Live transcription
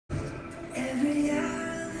Every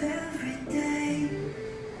hour of every day,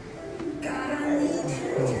 God, I need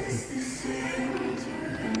you just the same.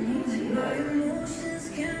 I need you. My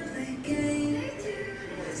emotions can't play games,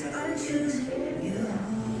 so I'm choosing you.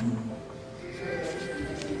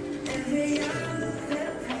 Every hour of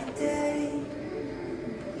every day,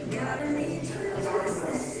 God, I need you just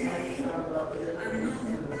the same. I know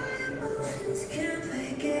that my emotions can't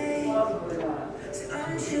play games, so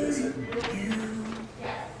I'm choosing you.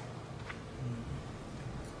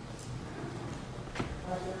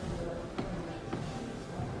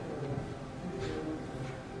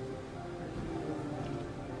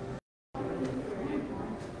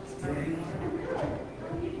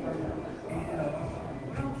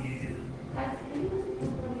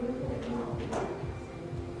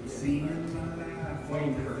 Seeing my life for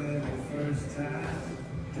the very first time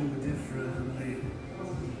through a different lens.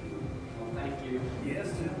 Thank you.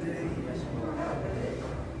 Yesterday, you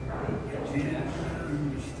didn't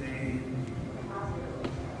understand.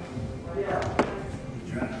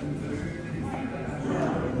 Driving 35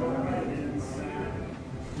 right inside,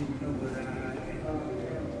 didn't know what I had.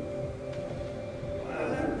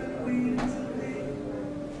 While I've been waiting today,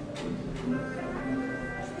 my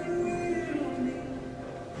heart's been waiting on me.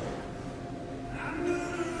 I'm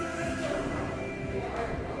gonna fly.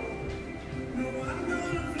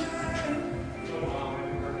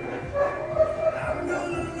 I'm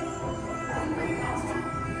gonna know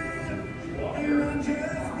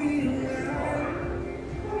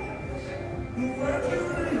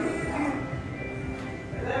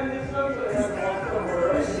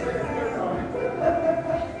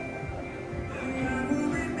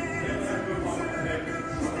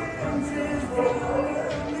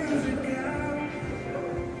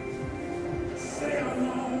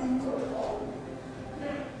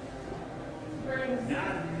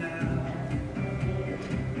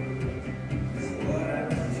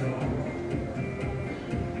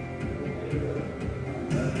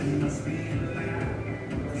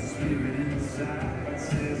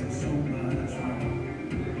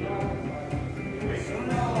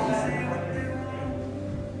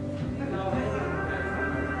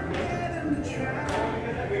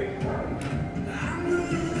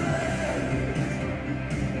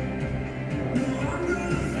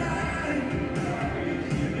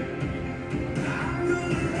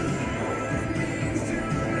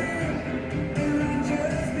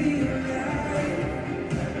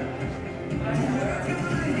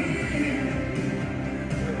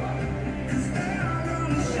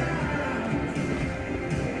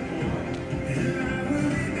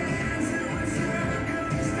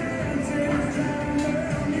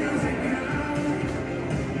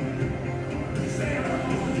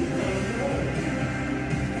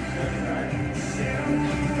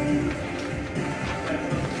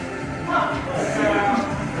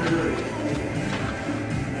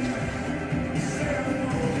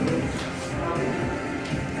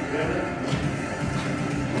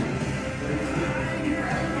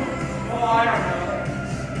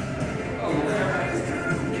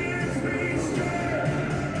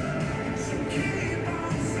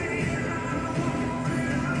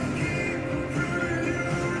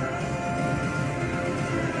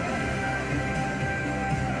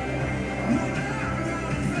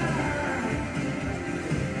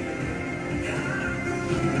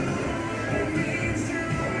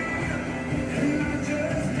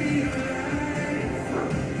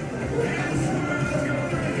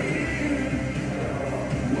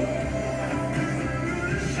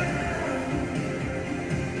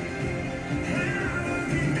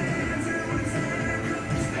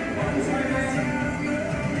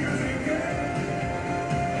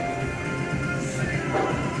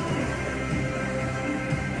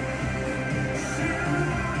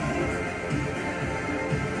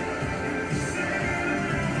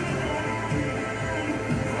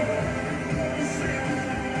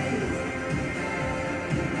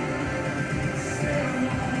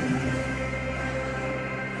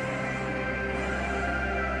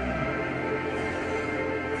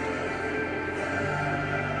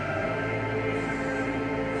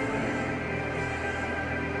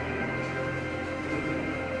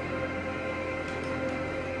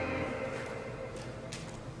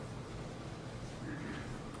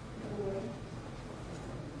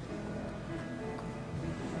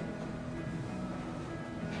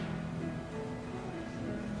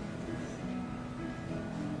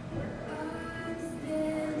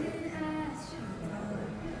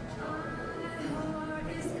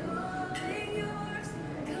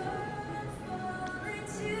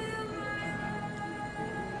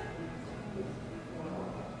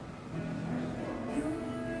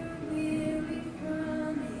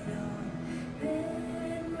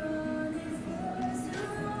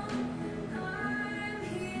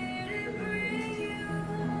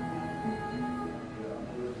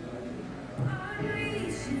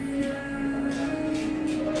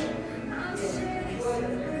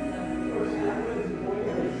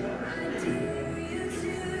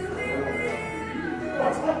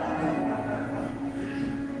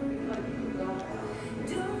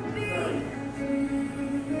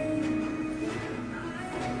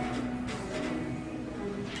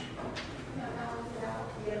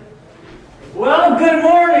Good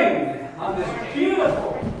morning on this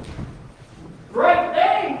beautiful, bright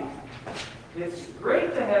day. It's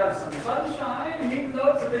great to have some sunshine, even though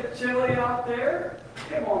it's a bit chilly out there.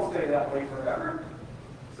 It won't stay that way forever.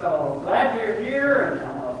 So glad you're here, and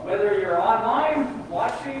whether you're online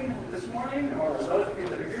watching this morning or those of you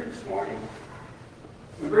that are here this morning,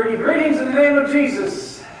 we bring you greetings in the name of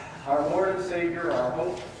Jesus, our Lord and Savior, our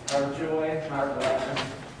hope, our joy, our gladness.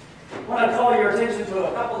 I want to call your attention to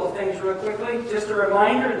a couple of things real quickly. Just a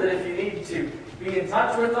reminder that if you need to be in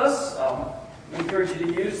touch with us, we encourage you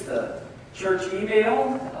to use the church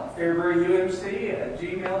email,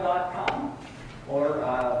 fairburyumc@gmail.com, or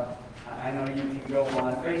I know you can go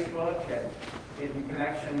on Facebook and get in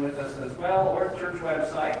connection with us as well, or church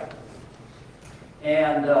website.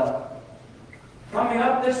 And coming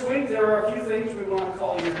up this week, there are a few things we want to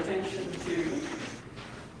call your attention to.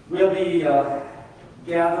 We'll be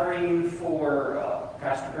gathering for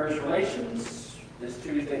Pastor Parish Relations this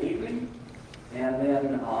Tuesday evening. And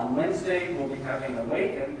then on Wednesday, we'll be having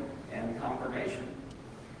Awaken and Confirmation.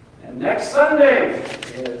 And next Sunday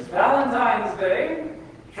is Valentine's Day,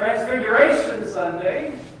 Transfiguration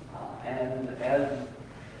Sunday. And as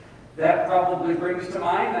that probably brings to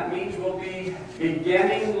mind, that means we'll be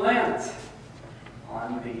beginning Lent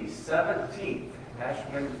on the 17th, Ash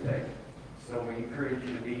Wednesday. So we encourage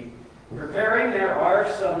you to be preparing. There are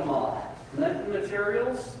some Lenten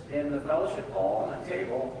materials in the fellowship hall on a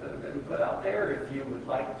table that have been put out there. If you would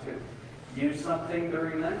like to use something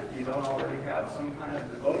during Lent, if you don't already have some kind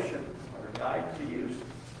of devotion or guide to use.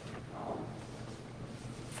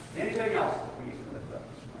 Anything else that we can lift up?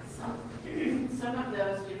 Some of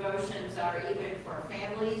those devotions are even for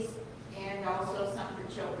families and also some for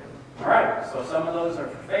children. All right, so some of those are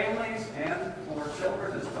for families and for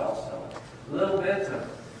children as well. So a little bit of a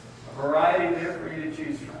variety there for you to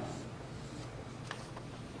choose from.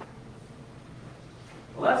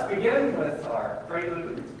 Well, let's begin with our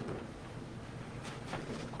prelude.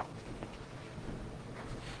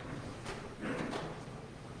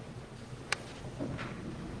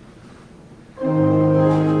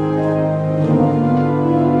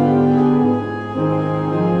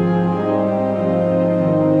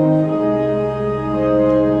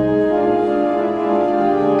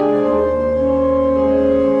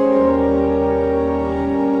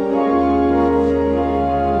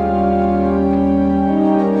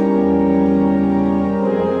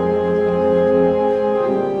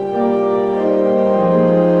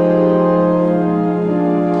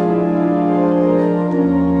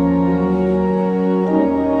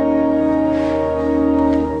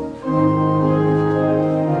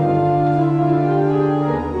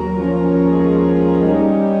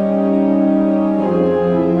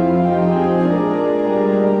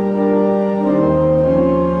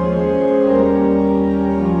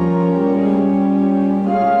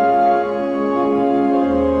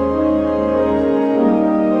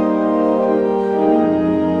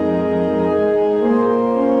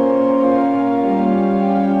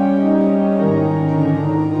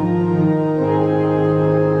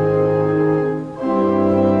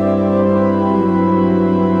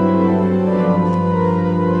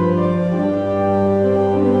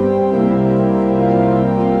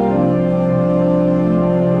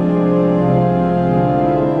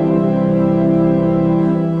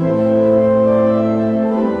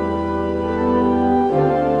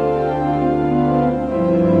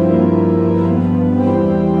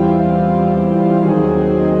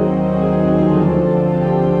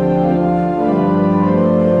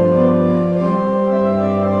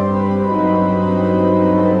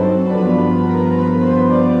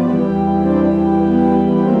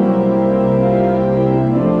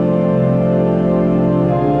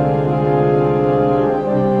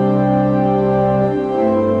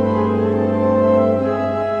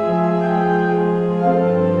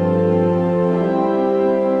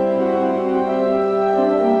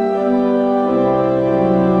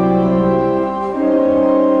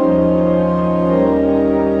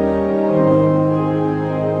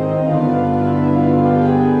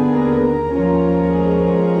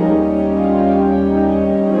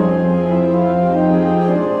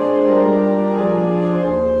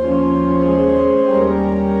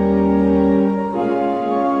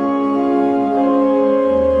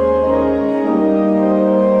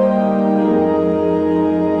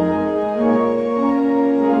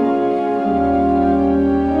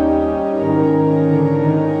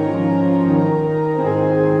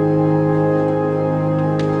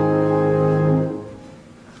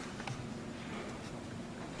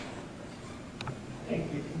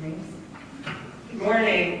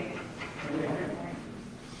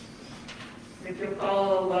 If you'll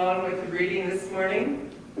follow along with the reading this morning,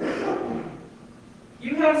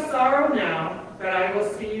 have sorrow now, but I will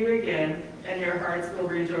see you again, and your hearts will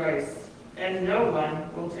rejoice, and no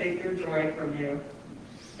one will take your joy from you.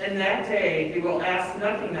 And that day you will ask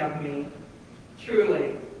nothing of me.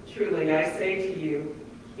 Truly, truly, I say to you,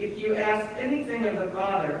 if you ask anything of the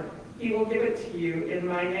Father, he will give it to you in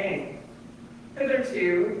my name.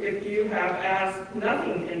 Hitherto, if you have asked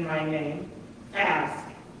nothing in my name, ask,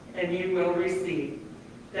 and you will receive,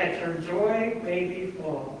 that your joy may be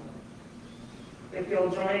full. If you'll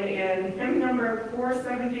join in hymn number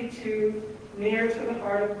 472, Near to the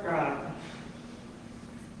Heart of God.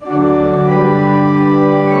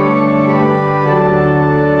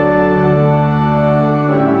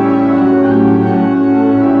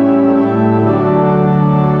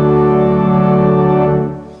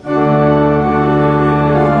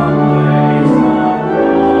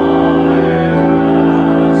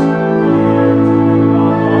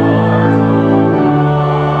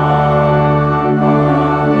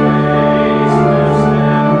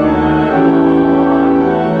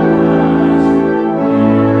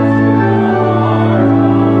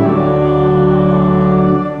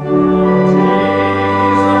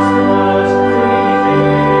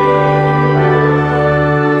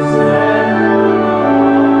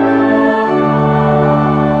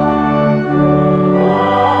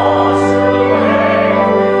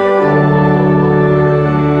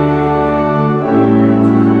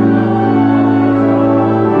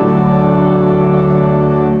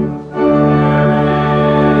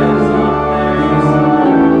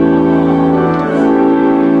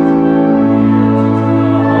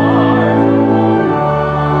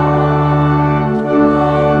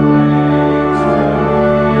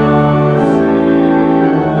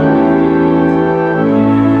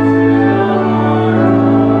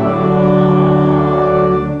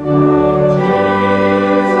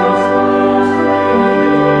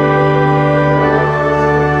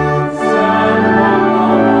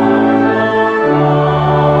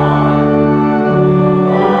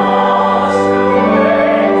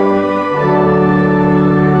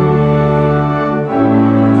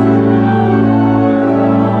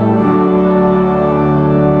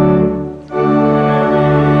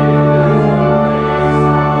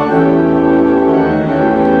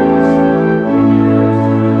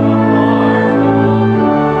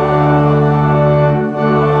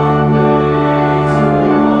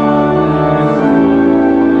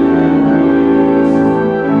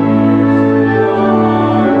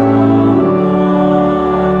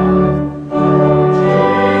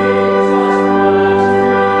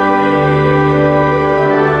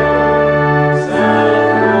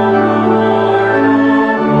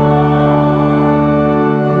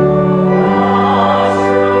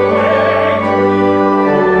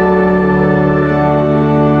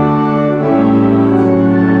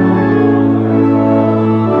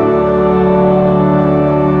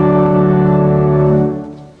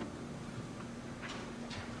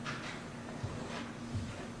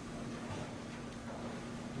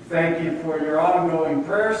 Thank you for your ongoing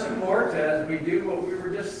prayer support as we do what we were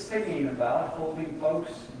just singing about, holding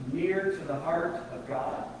folks near to the heart of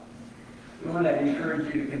God. We want to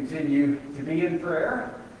encourage you to continue to be in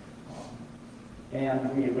prayer.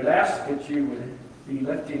 And we would ask that you would be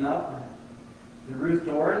lifting up the Ruth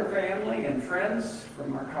Doran family and friends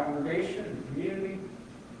from our congregation and community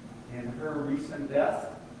in her recent death.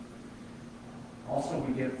 Also,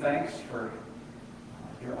 we give thanks for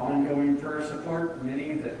your ongoing prayer support.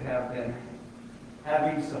 Many that have been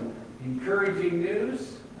having some encouraging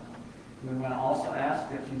news. We want to also ask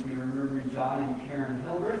that you be remembering John and Karen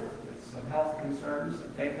Hildreth with some health concerns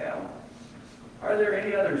that they have. Are there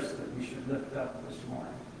any others that we should lift up this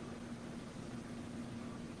morning?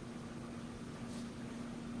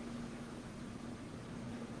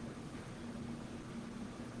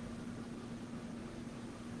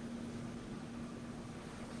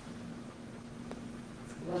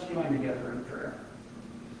 Let's join together in prayer.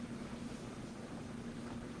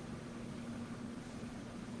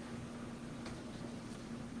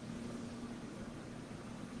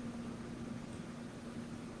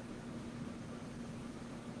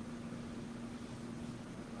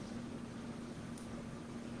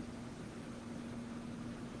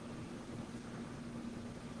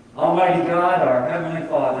 Almighty God, our Heavenly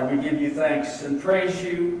Father, we give you thanks and praise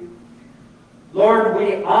you. Lord,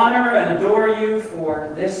 we honor and adore you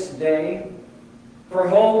for this day, for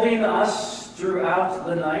holding us throughout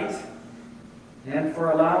the night, and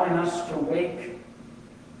for allowing us to wake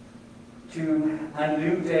to a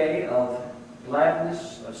new day of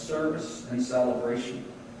gladness, of service, and celebration.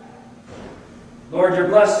 Lord, your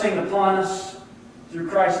blessing upon us through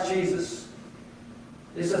Christ Jesus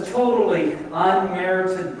is a totally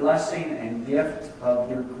unmerited blessing and gift of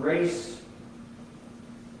your grace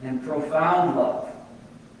and profound love.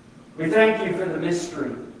 We thank you for the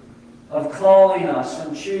mystery of calling us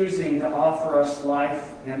and choosing to offer us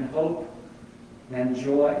life and hope and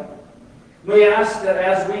joy. We ask that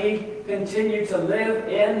as we continue to live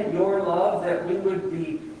in your love, that we would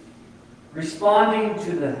be responding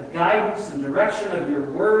to the guidance and direction of your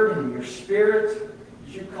word and your spirit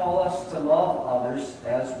as you call us to love others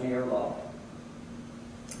as we are loved.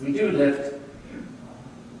 We do lift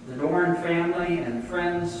the Dorn family and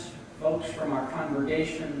friends, folks from our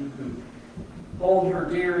congregation who hold her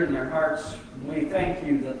dear in their hearts. We thank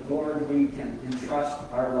you that, Lord, we can entrust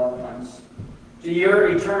our loved ones to your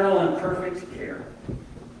eternal and perfect care.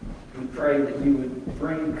 We pray that you would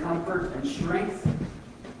bring comfort and strength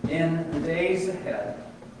in the days ahead.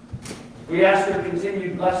 We ask your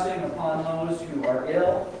continued blessing upon those who are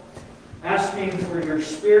ill, asking for your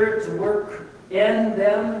Spirit to work in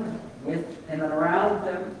them, with and around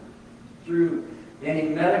them, through any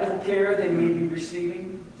medical care they may be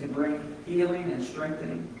receiving, to bring healing and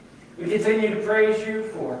strengthening. We continue to praise you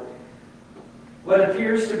for what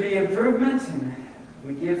appears to be improvement, and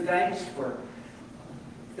we give thanks for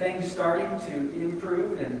things starting to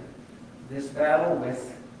improve in this battle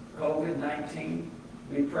with COVID-19.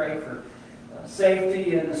 We pray for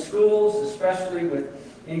safety in the schools, especially with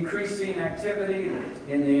increasing activity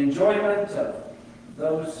in the enjoyment of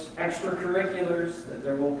those extracurriculars, that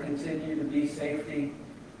there will continue to be safety,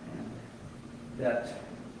 and that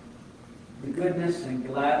the goodness and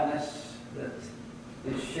gladness that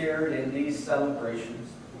is shared in these celebrations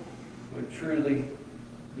would truly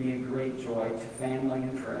be a great joy to family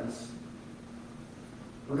and friends.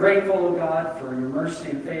 We're grateful, O God, for your mercy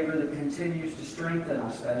and favor that continues to strengthen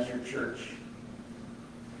us as your church.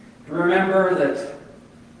 To remember that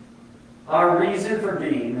our reason for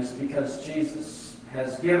being is because Jesus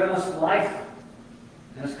has given us life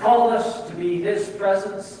and has called us to be his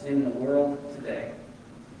presence in the world today.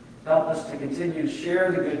 Help us to continue to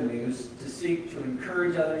share the good news, to seek to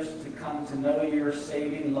encourage others to come to know your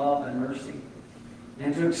saving love and mercy,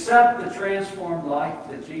 and to accept the transformed life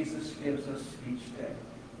that Jesus gives us each day.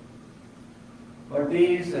 Lord,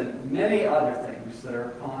 these and many other things that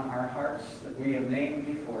are upon our hearts that we have named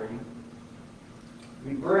before you,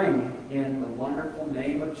 we bring in the wonderful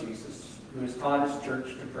name of Jesus, who has taught his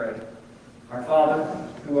church to pray. Our Father,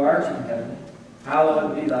 who art in heaven,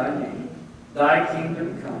 hallowed be thy name. Thy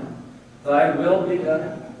kingdom come, thy will be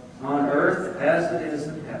done, on earth as it is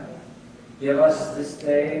in heaven. Give us this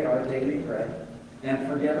day our daily bread, and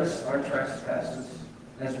forgive us our trespasses,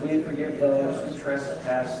 as we forgive those who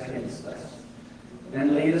trespass against us.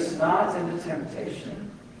 And lead us not into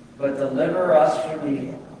temptation, but deliver us from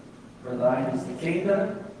evil. For thine is the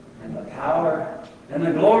kingdom, and the power, and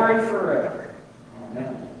the glory forever.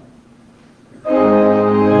 Amen.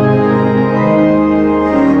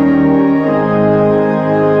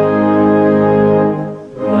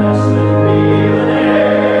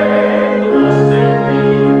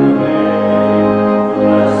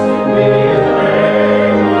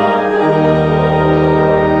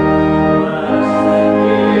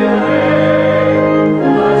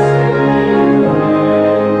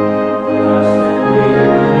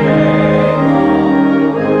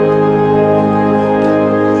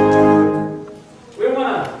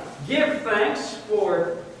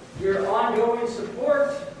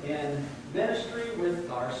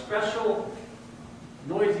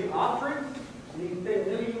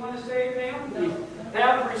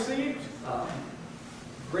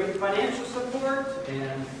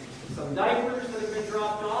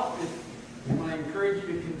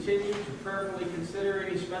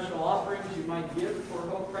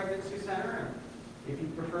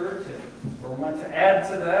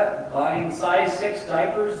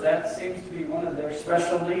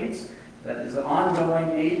 That is an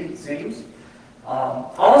ongoing need, it seems.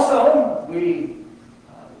 Also, we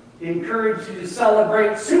encourage you to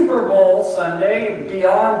celebrate Super Bowl Sunday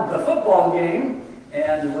beyond the football game,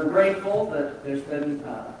 and we're grateful that there's been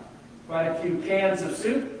quite a few cans of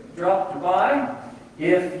soup dropped by.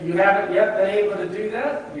 If you haven't yet been able to do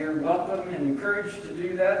that, you're welcome and encouraged to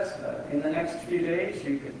do that in the next few days.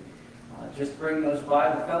 You can just bring those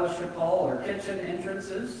by the fellowship hall or kitchen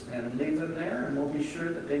entrances and leave them there, and we'll be sure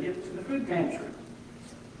that they get to the food pantry.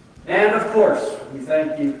 And of course, we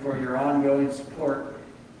thank you for your ongoing support,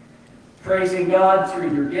 praising God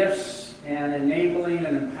through your gifts and enabling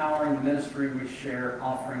and empowering the ministry we share,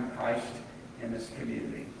 offering Christ in this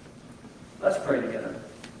community. Let's pray together.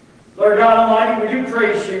 Lord God Almighty, we do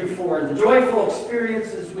praise you for the joyful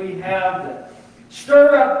experiences we have that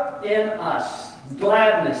stir up in us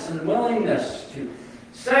gladness and willingness to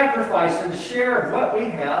sacrifice and share what we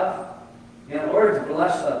have in order to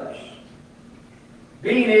bless others.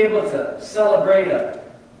 Being able to celebrate a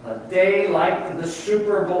day like the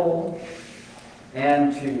Super Bowl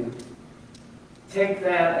and to take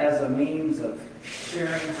that as a means of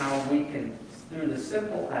sharing how we can, through the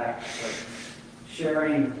simple acts of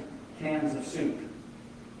sharing cans of soup,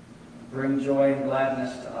 bring joy and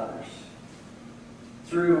gladness to others.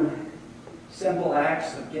 Through simple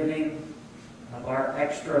acts of giving of our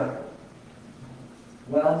extra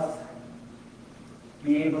wealth,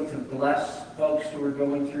 be able to bless folks who are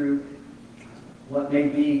going through what may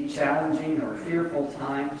be challenging or fearful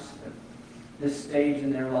times at this stage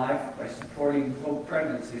in their life by supporting Hope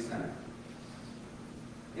Pregnancy Center.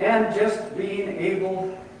 And just being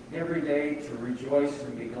able every day to rejoice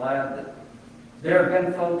and be glad that there have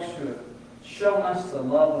been folks who have shown us the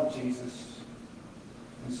love of Jesus.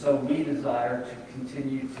 And so we desire to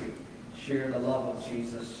continue to share the love of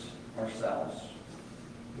Jesus ourselves.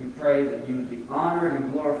 We pray that you would be honored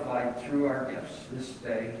and glorified through our gifts this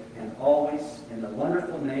day and always. In the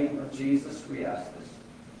wonderful name of Jesus we ask this.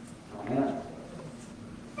 Amen.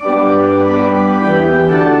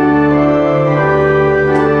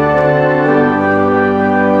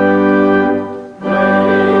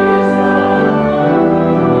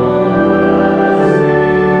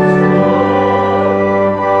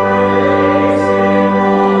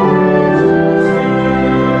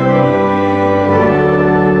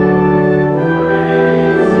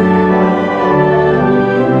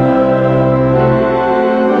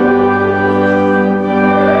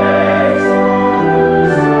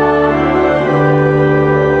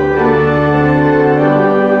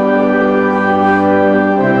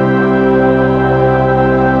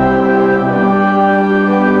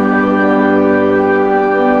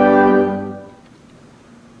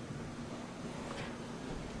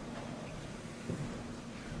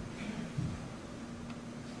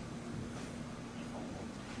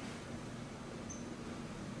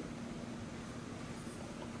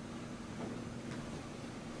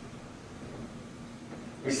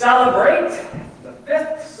 We celebrate the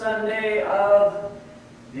 5th Sunday of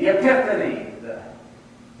the Epiphany, the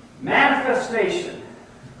manifestation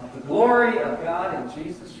of the glory of God in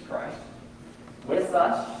Jesus Christ with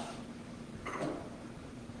us.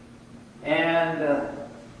 And,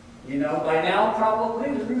 you know, by now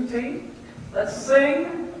probably the routine. Let's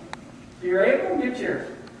sing. If you're able, get your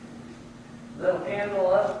little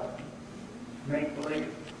candle up.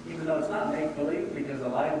 Make-believe, even though it's not make-believe, because the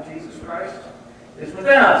light of Jesus Christ is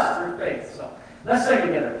within us through faith. So let's sing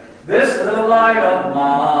together. This little light of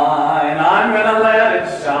mine, I'm going to let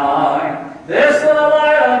it shine. This little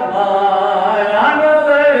light of mine, I'm going to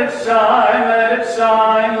let it shine. Let it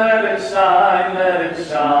shine, let it shine, let it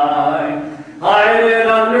shine. Hide it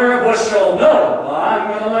under a bushel, no, I'm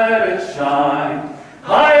going to let it shine.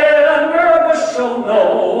 Hide it under a bushel,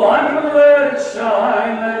 no, I'm going to let it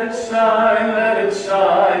shine. Let it shine, let it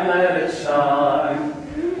shine, let it shine.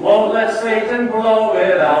 Won't let Satan blow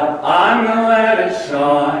it out, I'm going to let it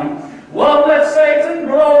shine. Won't let Satan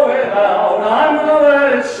blow it out, I'm going to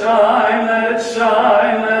let it shine. Let it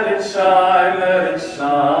shine, let it shine, let it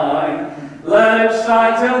shine. Let it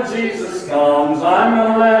shine till Jesus comes, I'm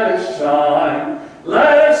going to let it shine.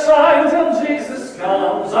 Let it shine till Jesus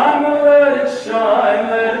comes, I'm going to let it shine.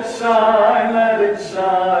 Let it shine, let it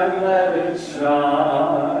shine, let it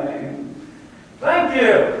shine. Thank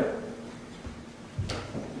you.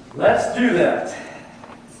 Let's do that.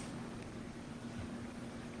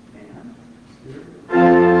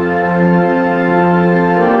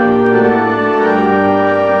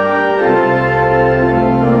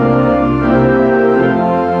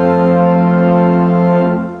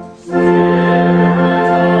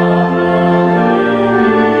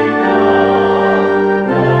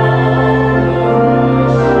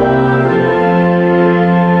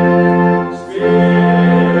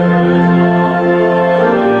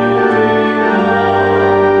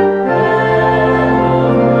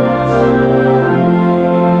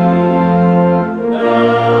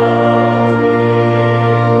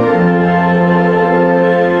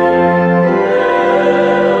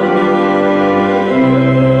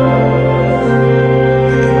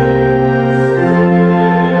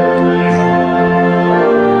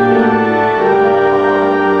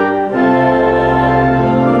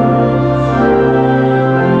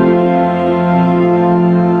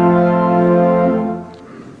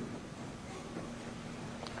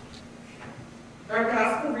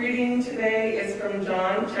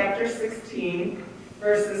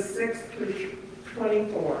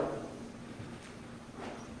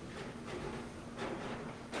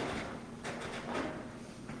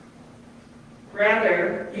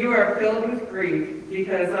 Rather, you are filled with grief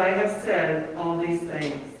because I have said all these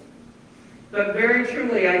things. But very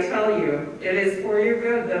truly I tell you, it is for your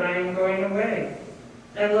good that I am going away.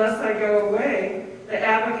 Unless I go away, the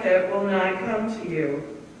advocate will not come to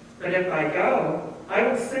you. But if I go, I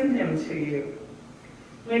will send him to you.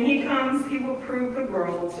 When he comes, he will prove the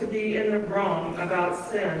world to be in the wrong about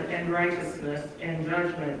sin and righteousness and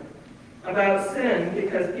judgment. About sin,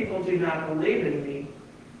 because people do not believe in me.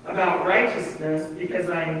 About righteousness, because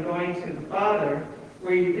I am going to the Father,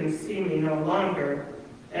 where you can see me no longer.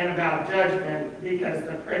 And about judgment, because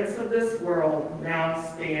the prince of this world now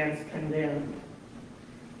stands condemned.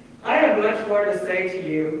 I have much more to say to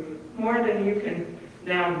you, more than you can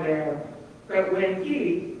now bear. But when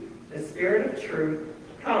he, the Spirit of truth,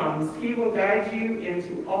 comes, he will guide you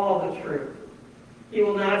into all the truth. He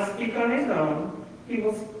will not speak on his own. He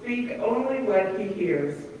will speak only what he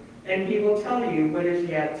hears, and he will tell you what is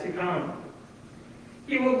yet to come.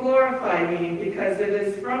 He will glorify me, because it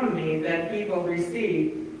is from me that he will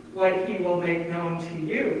receive what he will make known to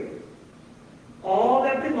you. All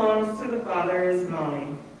that belongs to the Father is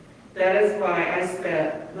mine. That is why I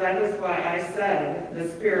said the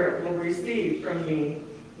Spirit will receive from me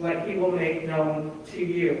what he will make known to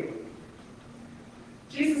you.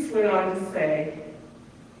 Jesus went on to say,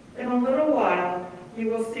 in a little while you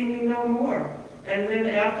will see me no more, and then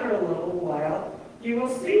after a little while you will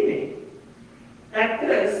see me. At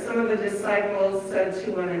this, some of the disciples said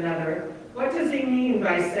to one another, what does he mean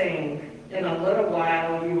by saying, in a little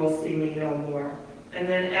while you will see me no more, and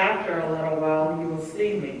then after a little while you will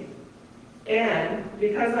see me? And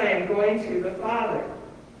because I am going to the Father.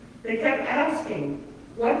 They kept asking,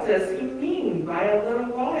 what does he mean by a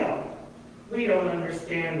little while? We don't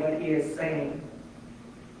understand what he is saying.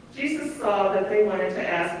 Jesus saw that they wanted to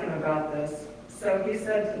ask him about this, so he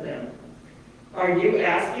said to them, are you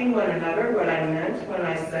asking one another what I meant when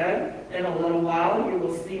I said, in a little while you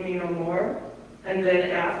will see me no more, and then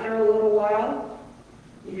after a little while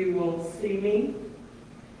you will see me?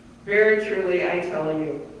 Very truly I tell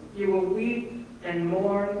you, you will weep and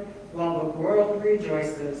mourn while the world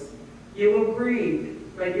rejoices. You will grieve,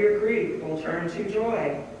 but your grief will turn to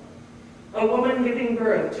joy. A woman giving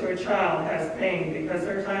birth to a child has pain because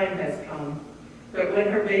her time has come. But when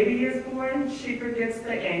her baby is born, she forgets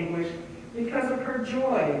the anguish because of her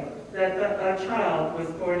joy that a child was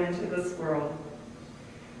born into this world.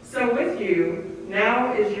 So with you,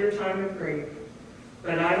 now is your time of grief.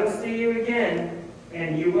 But I will see you again,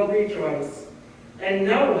 and you will rejoice, and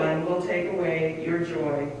no one will take away your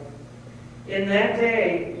joy. In that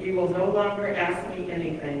day, you will no longer ask me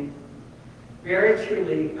anything. Very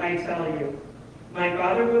truly, I tell you, my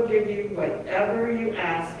Father will give you whatever you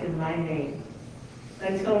ask in my name.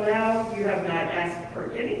 Until now, you have not asked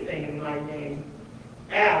for anything in my name.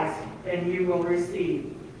 Ask, and you will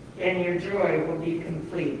receive, and your joy will be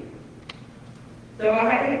complete. Though I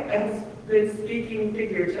have been speaking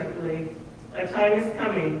figuratively, a time is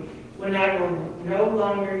coming when I will no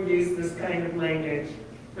longer use this kind of language,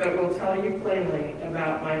 but will tell you plainly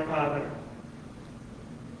about my Father.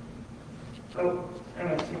 Oh, I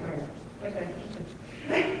went too far. Okay.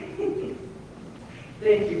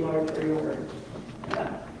 Thank you, Lord, for your word.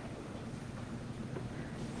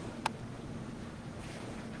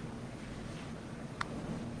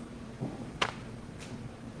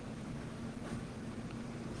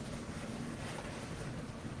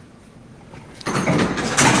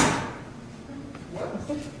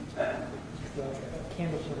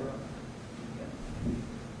 Candles are up.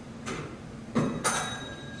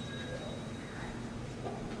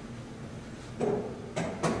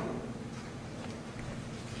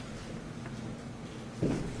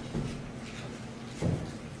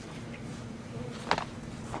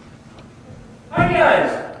 Hi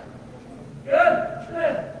guys. Good.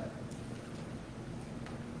 Good.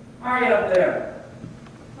 How are you up there?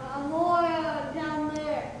 More down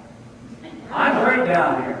there. I'm right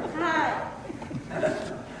down here. Hi.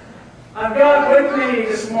 I've got with me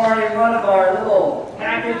this morning one of our little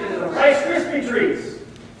packages of Rice Krispie treats.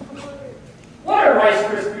 What are Rice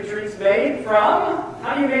Krispie treats made from?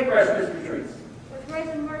 How do you make Rice Krispie treats? With rice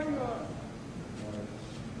and marshmallows.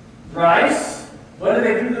 Rice? What do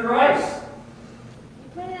they do to the rice?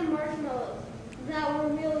 You put in marshmallows that were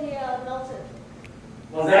really melted.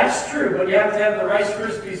 Well, that's true, but you have to have the Rice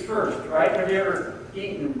Krispies first, right? Have you ever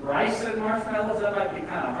eaten rice and marshmallows? That might be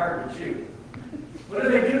kind of hard to chew. What do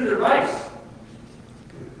they do to the rice?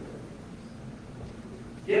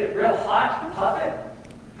 Get it real hot and puff it?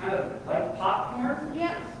 Kind of like popcorn?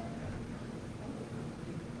 Yep.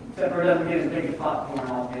 Except for it doesn't get as big as popcorn,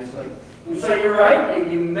 obviously. So you're right,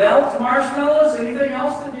 you melt marshmallows. Anything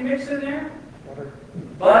else that you mix in there?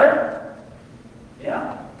 Butter?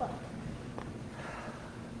 Yeah.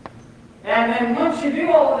 And then once you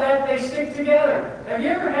do all of that, they stick together. Have you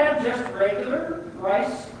ever had just regular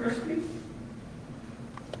Rice Krispies?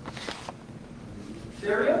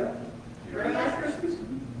 Cereal? You ever had Rice Krispies?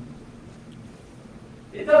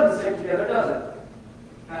 It doesn't stick together, does it?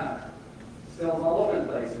 Kind of spills all over the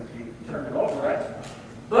place if you turn it over, right?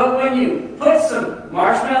 But when you put some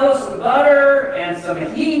marshmallows, some butter, and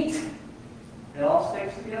some heat, it all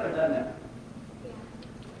sticks together, doesn't it?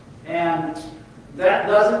 And that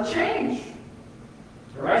doesn't change.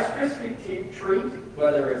 The Rice Krispie treat,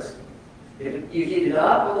 whether it's, if you heat it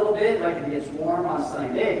up a little bit, like it gets warm on a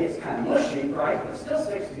sunny day, it gets kind of mushy, right? But it still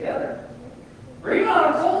sticks together. Or even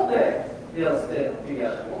on a cold day, it'll stick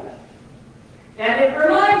together, won't it? And it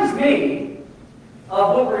reminds me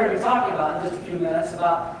of what we're going to be talking about in just a few minutes,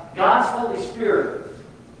 about God's Holy Spirit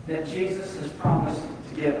that Jesus has promised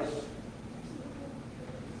to give us.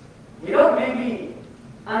 We don't maybe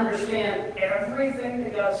understand everything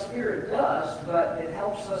that God's Spirit does, but it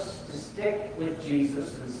helps us to stick with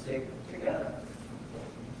Jesus and stick together.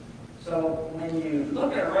 So when you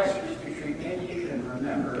look at a Rice Krispie treat, maybe you can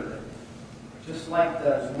remember that just like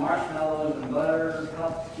the marshmallows and butter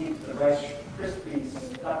help to keep the Rice Krispies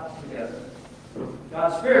stuck together,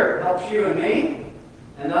 God's Spirit helps you and me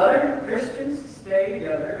and other Christians stay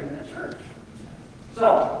together in the church.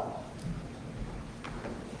 So,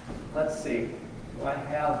 let's see. Do I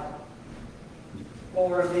have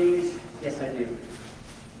 4 of these? Yes, I do.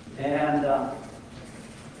 And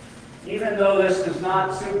even though this is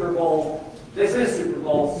not Super Bowl, this is Super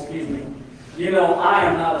Bowl, excuse me, you know I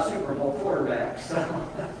am not a Super Bowl quarterback, so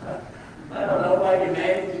I don't know if I can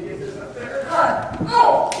manage to get this up there or not.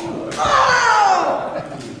 Oh! Oh!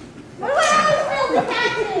 Why would I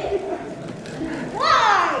catch it?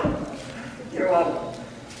 Why? You're welcome.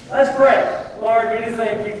 Let's pray. Lord, we do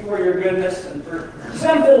thank you for your goodness and for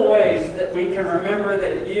simple ways that we can remember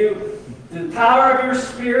that you, the power of your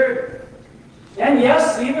Spirit, and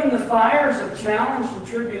yes, even the fires of challenge and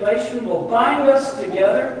tribulation will bind us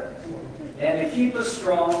together and to keep us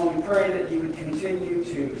strong. We pray that you would continue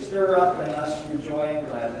to stir up in us your joy and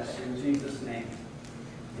gladness. In Jesus' name,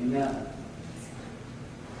 amen.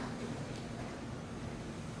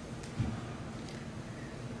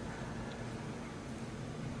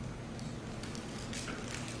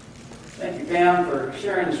 Thank you, Pam, for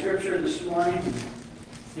sharing the scripture this morning.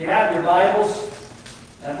 If you have your Bibles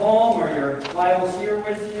at home or your Bibles here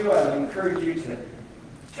with you, I would encourage you to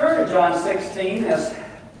turn to John 16 as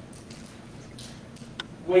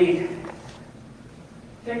we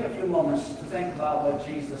take a few moments to think about what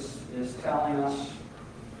Jesus is telling us,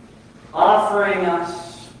 offering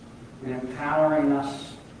us, and empowering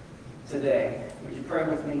us today. Would you pray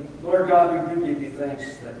with me? Lord God, we do give you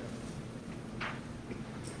thanks that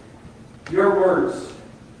your words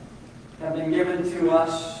have been given to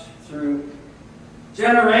us through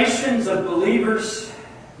generations of believers,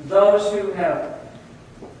 those who have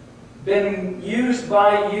been used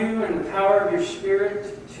by you and the power of your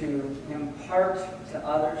Spirit to impart to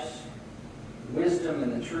others wisdom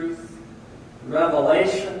and the truth,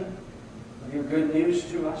 revelation of your good news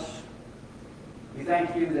to us. We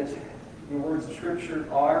thank you that your words of Scripture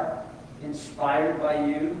are inspired by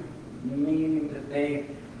you, meaning that they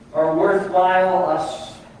are worthwhile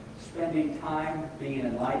us spending time being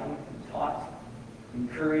enlightened and taught,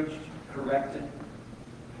 encouraged, corrected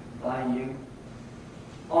by you.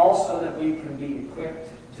 Also that we can be equipped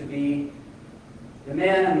to be the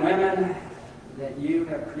men and women that you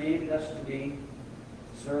have created us to be,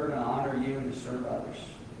 to serve and honor you and to serve others.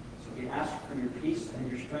 So we ask for your peace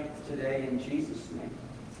and your strength today in Jesus' name.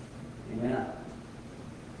 Amen.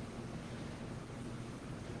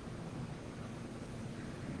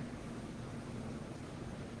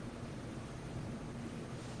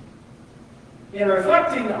 In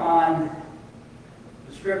reflecting on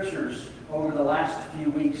the scriptures over the last few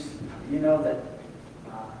weeks, you know that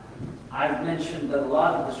I've mentioned that a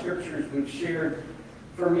lot of the scriptures we've shared,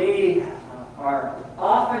 for me, are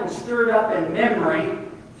often stirred up in memory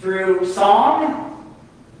through song,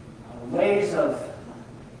 ways of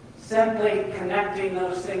simply connecting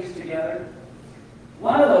those things together.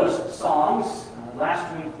 One of those songs,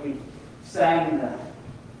 last week we sang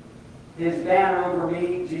His banner over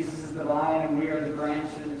me, Jesus is the vine and we are the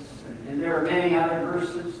branches. And there are many other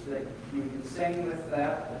verses that you can sing with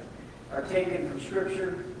that are taken from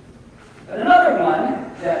Scripture. But another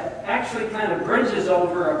one that actually kind of bridges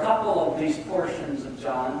over a couple of these portions of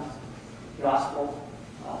John's Gospel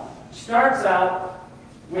starts out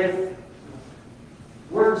with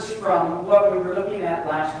words from what we were looking at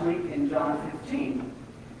last week in John 15.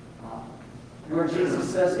 where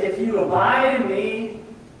Jesus says, if you abide in me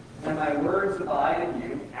and my words abide in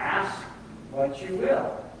you, ask what you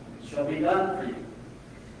will. It shall be done for you.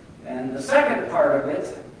 And the second part of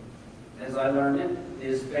it, as I learned it,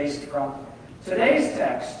 is based from today's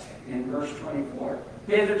text in verse 24.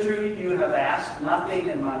 Hitherto you have asked nothing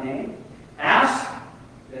in my name. Ask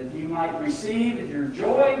that you might receive, that your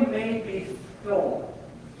joy may be full.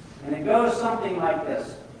 And it goes something like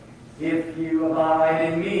this. If you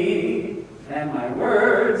abide in me, and my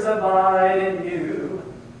words abide in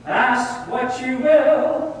you, ask what you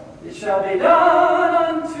will, it shall be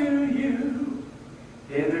done unto you.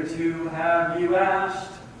 Hitherto have you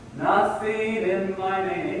asked nothing in my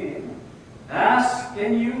name. Ask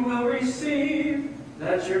and you will receive,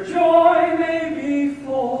 that your joy may be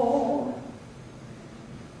full.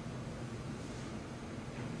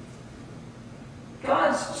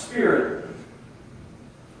 God's Spirit,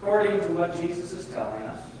 according to what Jesus is telling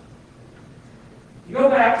us. You go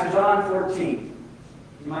back to John 14.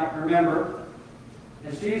 You might remember,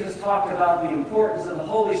 as Jesus talked about the importance of the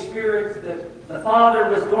Holy Spirit that the Father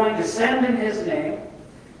was going to send in His name,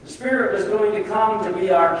 the Spirit was going to come to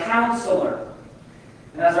be our counselor.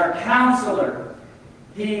 And as our counselor,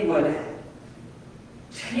 He would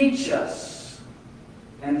teach us,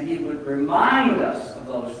 and He would remind us of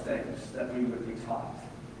those things that we would be taught.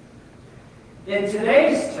 In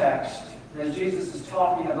today's text, as Jesus is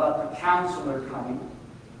talking about the counselor coming,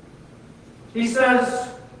 He says,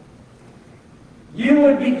 you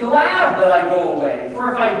would be glad that I go away,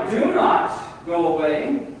 for if I do not go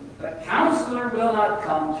away, the counselor will not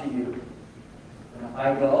come to you. And if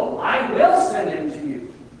I go, I will send him to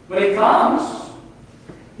you. When he comes,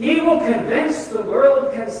 he will convince the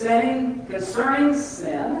world concerning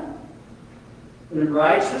sin, and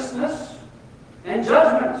righteousness, and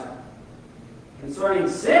judgment. Concerning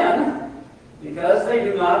sin, because they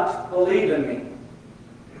do not believe in me.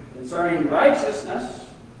 Concerning righteousness,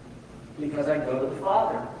 because I go to the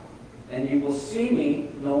Father, and you will see me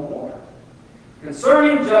no more.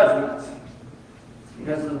 Concerning judgment,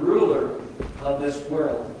 because the ruler of this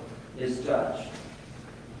world is judged.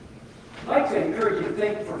 I'd like to encourage you to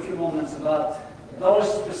think for a few moments about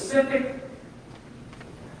those specific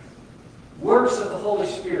works of the Holy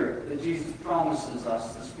Spirit that Jesus promises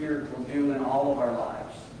us the Spirit will do in all of our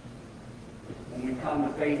lives. When we come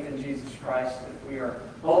to faith in Jesus Christ, if we are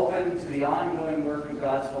open to the ongoing work of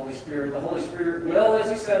God's Holy Spirit, the Holy Spirit will, as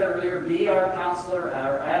he said earlier, be our counselor,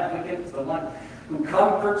 our advocate, the one who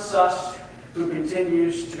comforts us, who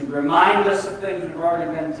continues to remind us of things we've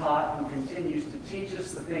already been taught, who continues to teach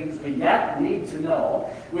us the things we yet need to know,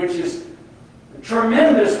 which is a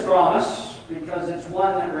tremendous promise, because it's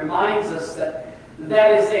one that reminds us that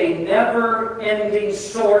that is a never-ending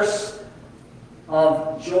source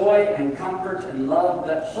of joy and comfort and love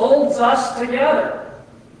that holds us together.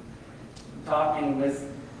 Talking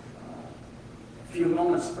with a few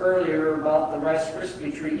moments earlier about the Rice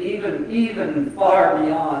Krispie treat, even far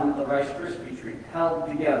beyond the Rice Krispie treat, held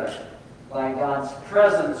together by God's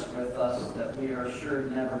presence with us that we are sure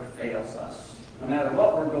never fails us, no matter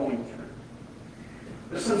what we're going through.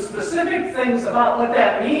 There's some specific things about what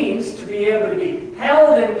that means to be able to be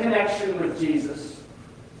held in connection with Jesus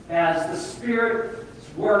as the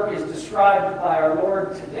Spirit's work is described by our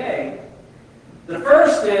Lord today. The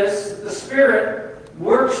first is the Spirit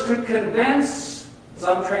works to convince,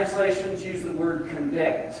 some translations use the word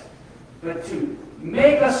convict, but to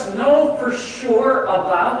make us know for sure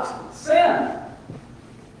about sin.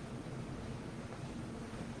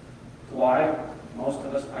 Why? Most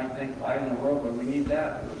of us might think, why in the world would we need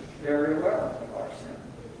that? We're very aware of our sin.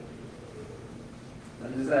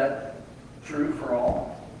 But is that true for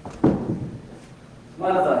all?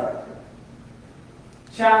 One of the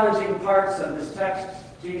challenging parts of this text,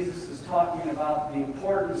 Jesus is talking about the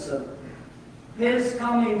importance of His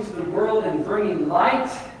coming to the world and bringing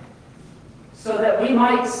light so that we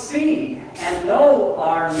might see and know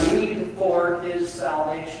our need for His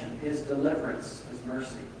salvation, His deliverance, His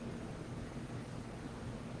mercy.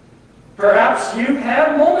 Perhaps you've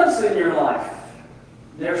had moments in your life.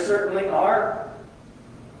 There certainly are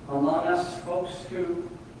among us folks who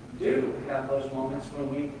do have those moments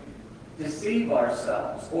when we deceive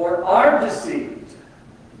ourselves or are deceived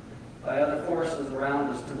by other forces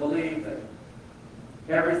around us to believe that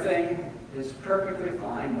everything is perfectly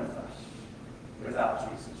fine with us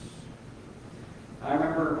without Jesus. I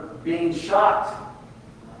remember being shocked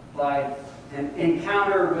by an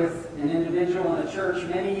encounter with an individual in a church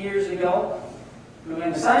many years ago who in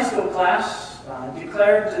a Sunday school class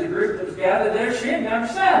declared to the group that was gathered there she had never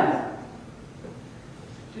sinned.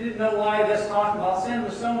 She didn't know why this talk about sin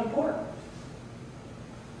was so important.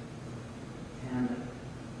 And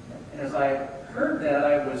as I heard that,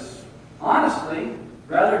 I was honestly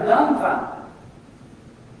rather dumbfounded.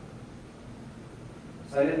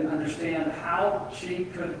 So I didn't understand how she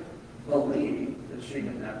could believe that she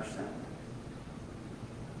had never sinned.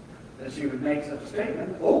 That she would make such a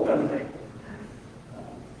statement openly.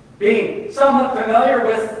 Being somewhat familiar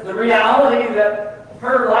with the reality that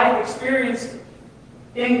her life experience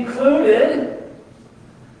included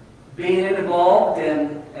being involved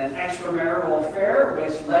in an extramarital affair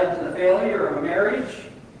which led to the failure of a marriage,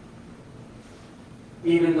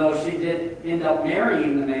 even though she did end up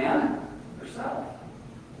marrying the man herself.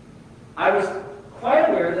 I was quite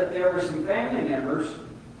aware that there were some family members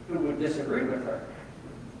who would disagree with her.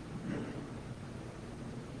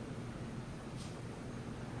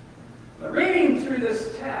 But reading through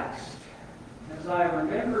this text, as I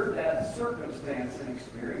remembered that circumstance and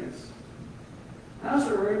experience, I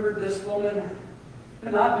also remembered this woman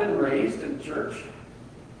had not been raised in church,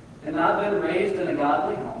 had not been raised in a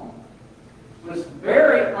godly home, was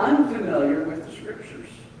very unfamiliar with the Scriptures,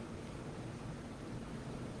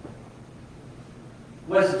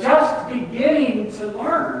 was just beginning to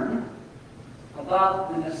learn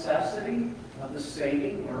about the necessity of the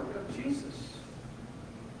saving work of Jesus.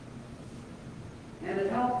 And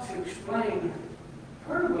it helped to explain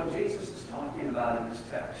part of what Jesus is talking about in this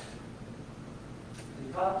text.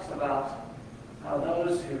 He talks about how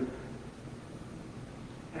those who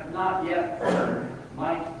have not yet heard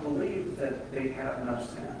might believe that they have no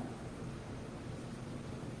sin.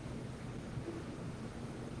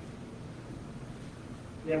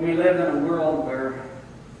 Yet we live in a world where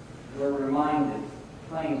we're reminded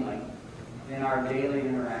plainly in our daily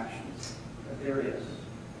interactions that there is.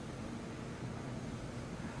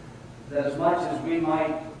 That as much as we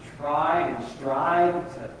might try and strive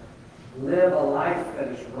to live a life that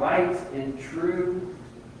is right and true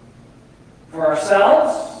for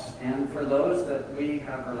ourselves and for those that we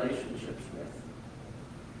have relationships with,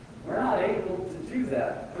 we're not able to do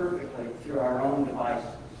that perfectly through our own devices.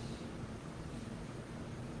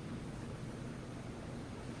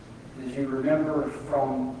 As you remember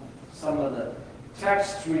from some of the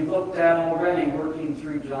texts we looked at already working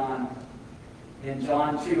through John, in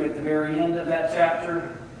John 2, at the very end of that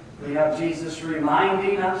chapter, we have Jesus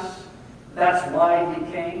reminding us that's why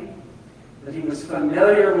he came, that he was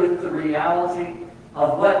familiar with the reality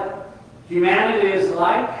of what humanity is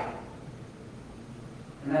like,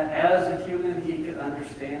 and that as a human he could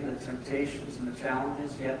understand the temptations and the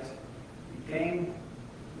challenges, yet he came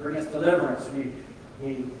to bring us deliverance.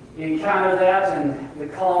 We encounter that in the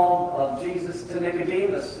call of Jesus to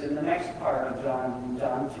Nicodemus in the next part of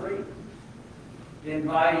John 3.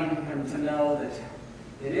 Inviting him to know that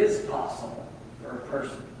it is possible for a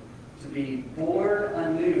person to be born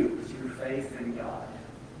anew through faith in God.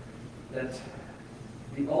 That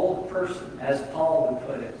the old person, as Paul would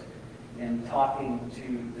put it in talking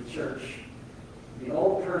to the church, the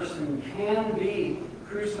old person can be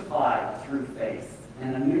crucified through faith,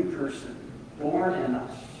 and a new person born in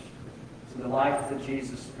us to the life that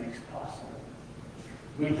Jesus makes possible.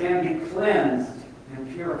 We can be cleansed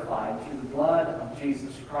and purified through the blood of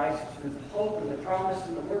Jesus Christ, through the hope and the promise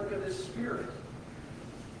and the work of His Spirit.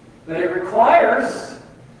 But it requires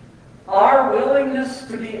our willingness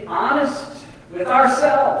to be honest with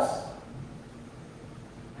ourselves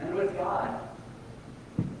and with God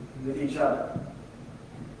and with each other.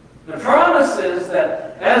 The promise is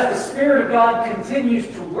that as the Spirit of God continues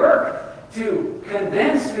to work to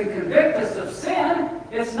convince and convict us of sin,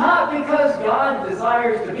 it's not because God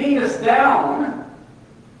desires to beat us down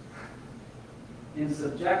in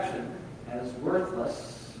subjection as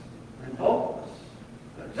worthless and hopeless,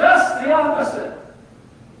 but just the opposite.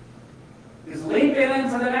 Is leaping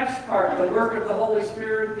into the next part. The work of the Holy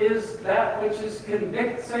Spirit is that which is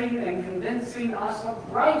convicting and convincing us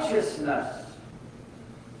of righteousness.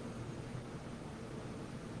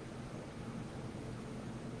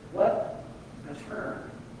 What a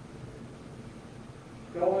turn.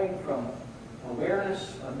 Going from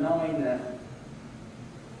awareness of knowing that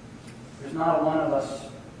there's not one of us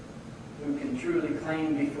who can truly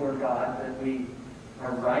claim before God that we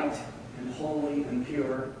are right and holy and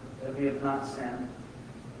pure, that we have not sinned.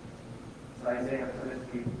 As Isaiah put it,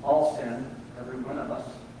 we all sin, every one of us.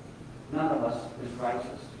 None of us is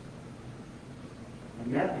righteous.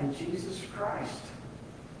 And yet in Jesus Christ,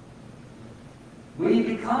 we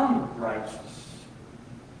become righteous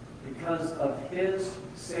because of His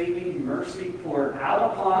saving mercy poured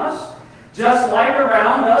out upon us, just like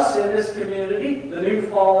around us in this community. The new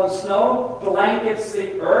fallen snow blankets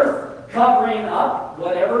the earth, covering up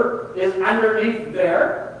whatever is underneath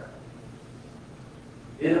there.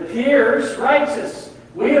 It appears righteous.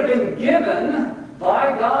 We have been given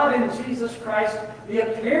by God in Jesus Christ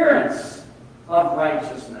the appearance of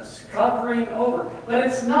righteousness, covering over. But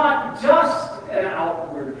it's not just an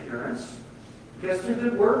outward appearance, because through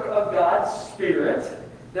the work of God's Spirit,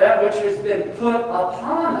 that which has been put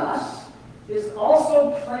upon us is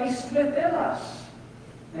also placed within us.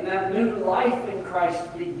 And that new life in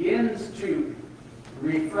Christ begins to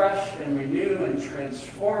refresh and renew and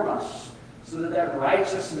transform us, so that that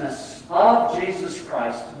righteousness of Jesus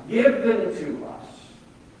Christ given to us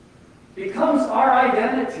becomes our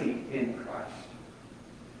identity in Christ.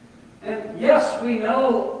 And yes, we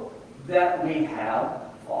know that we have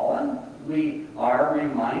fallen. We are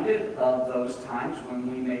reminded of those times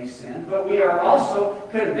when we may sin, but we are also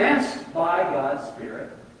convinced by God's Spirit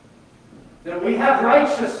that we have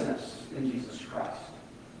righteousness in Jesus Christ.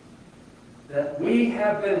 That we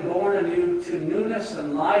have been born anew to newness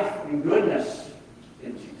and life and goodness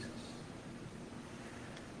in Jesus.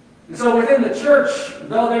 And so within the church,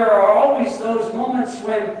 though there are always those moments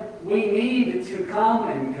when we need to come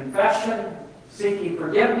in confession, seeking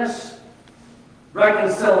forgiveness,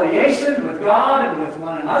 reconciliation with God and with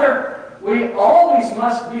one another, we always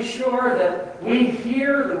must be sure that we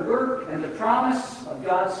hear the work and the promise of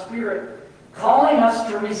God's Spirit calling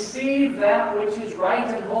us to receive that which is right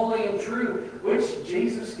and holy and true, which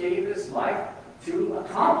Jesus gave his life to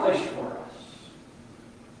accomplish for us.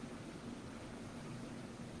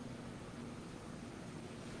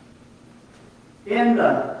 In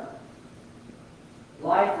the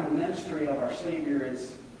life and ministry of our Savior,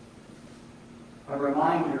 it's a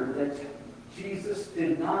reminder that Jesus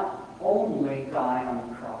did not only die on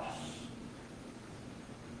the cross.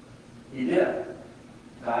 He did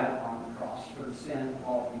die on the cross for the sin of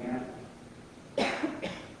all humanity.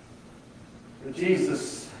 But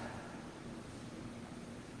Jesus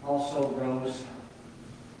also was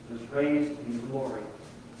raised in glory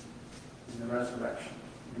in the resurrection,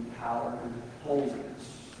 in power and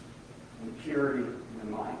holiness, in purity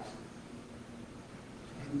and might.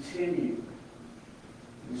 Continue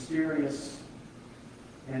mysterious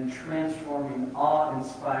and transforming,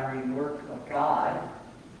 awe-inspiring work of God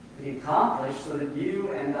to be accomplished so that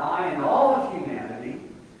you and I and all of humanity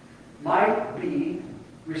might be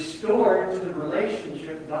restored to the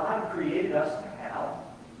relationship God created us to have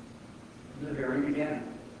from the very beginning.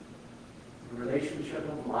 The relationship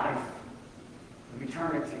of life, of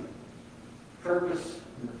eternity, purpose,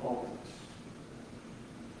 and holiness.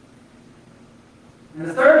 And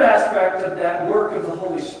the third aspect of that work of the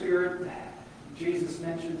Holy Spirit Jesus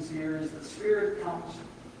mentions here is the Spirit comes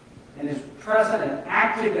and is present and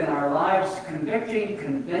active in our lives, convicting,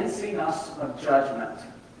 convincing us of judgment.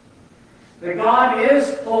 That God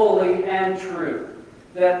is holy and true.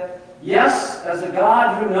 That, yes, as a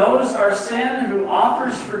God who knows our sin, who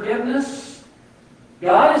offers forgiveness,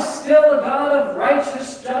 God is still a God of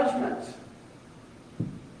righteous judgment.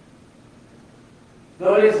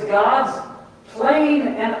 Though it is God's plain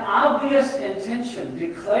and obvious intention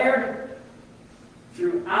declared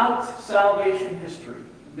throughout salvation history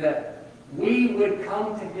that we would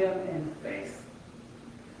come to him in faith,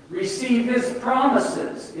 receive his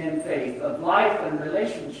promises in faith of life and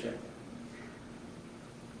relationship.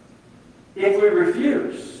 If we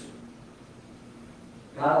refuse,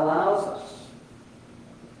 God allows us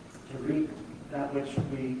to reap that which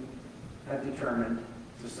we have determined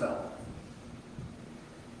to sow.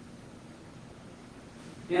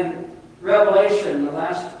 In Revelation, the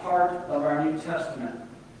last part of our New Testament,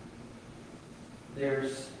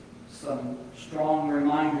 there's some strong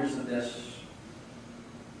reminders of this.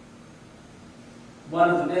 One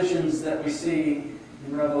of the visions that we see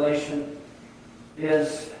in Revelation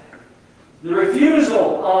is the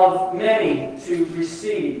refusal of many to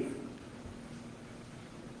receive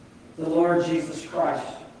the Lord Jesus Christ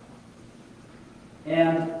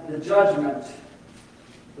and the judgment,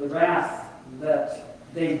 the wrath that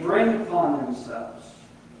they bring upon themselves.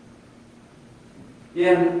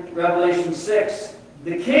 In Revelation 6,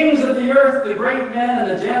 the kings of the earth, the great men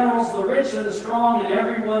and the generals, the rich and the strong, and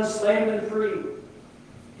everyone slave and free,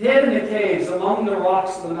 hid in the caves among the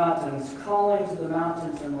rocks of the mountains, calling to the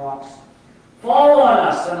mountains and rocks, fall on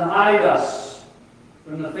us and hide us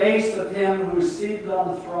from the face of him who is seated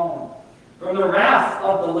on the throne, from the wrath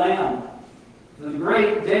of the Lamb. The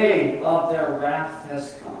great day of their wrath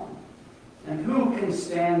has come. And who can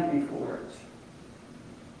stand before it?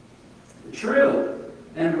 The true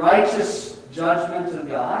and righteous judgment of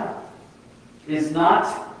God is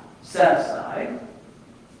not set aside.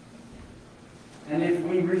 And if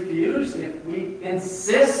we refuse, if we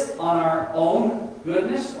insist on our own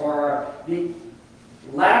goodness or the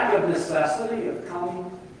lack of necessity of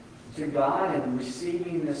coming to God and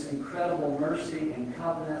receiving this incredible mercy and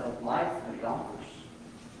covenant of life that He offers.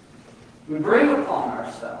 We bring upon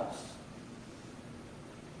ourselves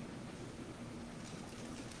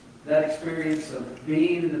that experience of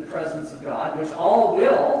being in the presence of God, which all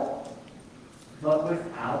will, but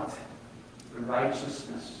without the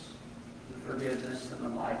righteousness, the forgiveness, and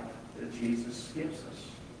the life that Jesus gives us.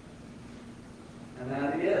 And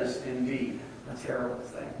that is indeed a terrible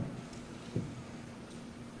thing.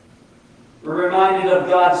 We're reminded of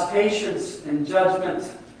God's patience and judgment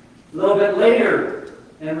a little bit later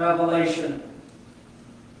in Revelation.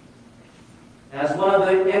 As one of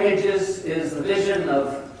the images is the vision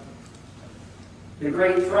of the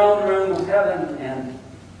great throne room of heaven, and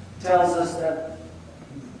tells us that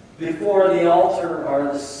before the altar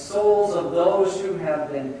are the souls of those who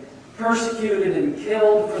have been persecuted and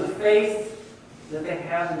killed for the faith that they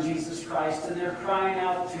have in Jesus Christ, and they're crying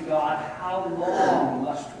out to God, how long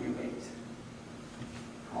must we wait?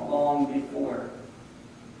 How long before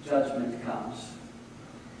judgment comes?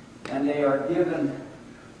 And they are given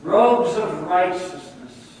robes of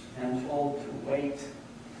righteousness and told to wait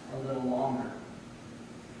a little longer.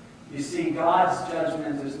 You see, God's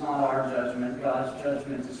judgment is not our judgment. God's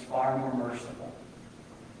judgment is far more merciful,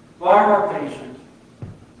 far more patient,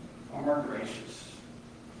 far more gracious.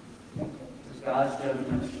 Because God's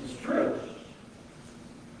judgment is true.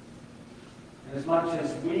 And as much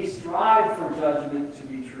as we strive for judgment to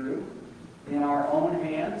be true in our own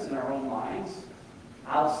hands, in our own minds,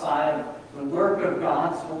 outside of the work of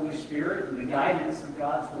God's Holy Spirit and the guidance of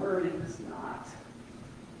God's Word, it is not.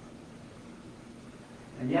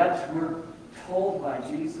 And yet we're told by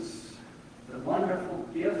Jesus the wonderful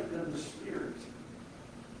gift of the Spirit,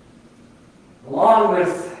 along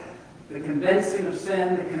with the convincing of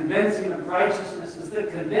sin, the convincing of righteousness, is the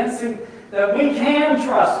convincing that we can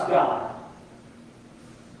trust God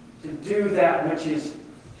to do that which is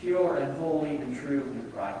pure and holy and true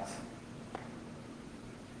and right.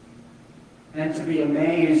 And to be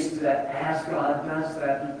amazed that as God does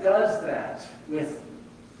that, He does that with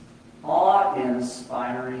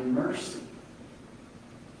awe-inspiring mercy,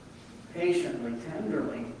 patiently,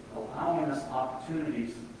 tenderly, allowing us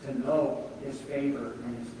opportunities to know His favor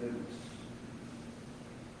and His goodness.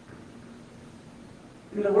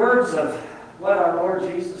 In the words of what our Lord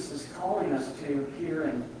Jesus is calling us to here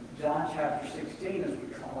in John chapter 16, as we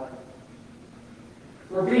call it,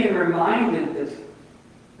 we're being reminded that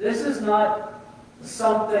this is not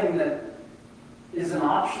something that is an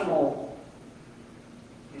optional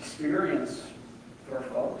experience for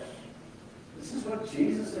folks. This is what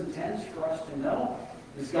Jesus intends for us to know,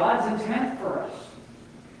 is God's intent for us.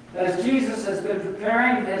 That as Jesus has been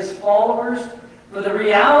preparing His followers for the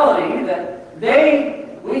reality that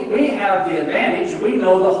we have the advantage, we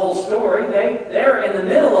know the whole story, they're in the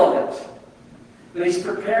middle of it. But He's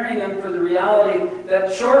preparing them for the reality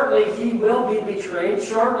that shortly He will be betrayed,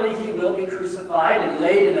 shortly He will be crucified and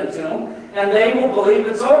laid in a tomb, and they will believe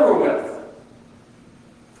it's over with.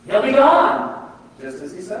 He'll be gone, just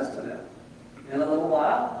as He says to them. In a little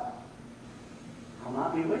while, I'll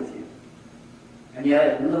not be with you. And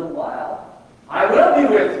yet in a little while, I will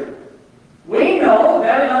be with you. We know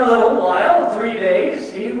that in a little while, 3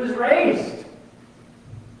 days, He was raised.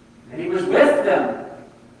 And He was with them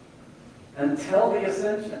until the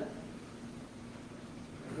ascension.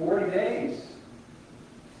 40 days.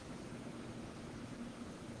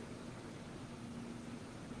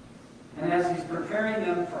 And as He's preparing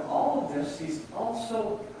them for all of this, He's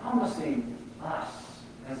also promising us,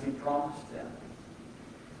 as He promised them,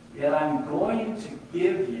 yet I'm going to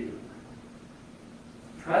give you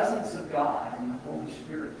the presence of God and the Holy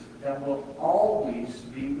Spirit that will always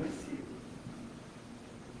be with you.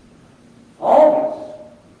 Always.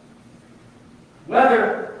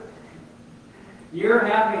 Whether you're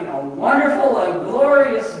having a wonderful and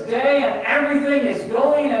glorious day and everything is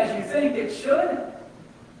going as you think it should,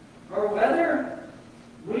 or whether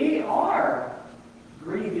we are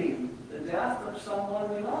grieving the death of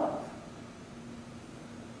someone we love,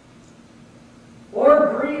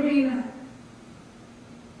 or grieving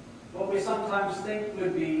what we sometimes think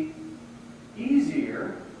would be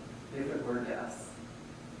easier if it were death.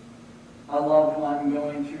 A loved one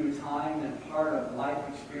going through a time and part of life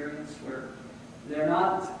experience where they're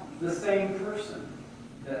not the same person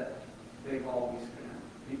that they've always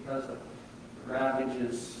been because of the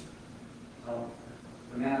ravages of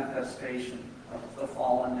the manifestation of the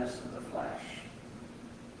fallenness of the flesh,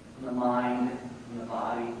 and the mind, and the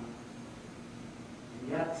body. And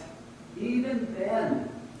yet, even then,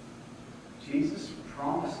 Jesus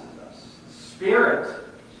promises us the Spirit,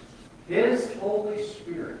 His Holy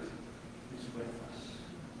Spirit is with us.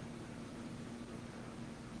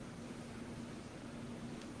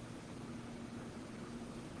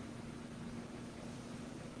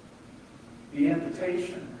 The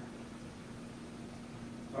invitation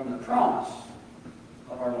from the promise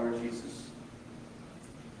of our Lord Jesus.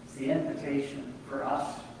 It's the invitation for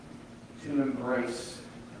us to embrace,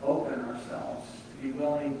 to open ourselves, to be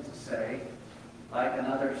willing to say, like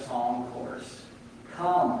another song chorus,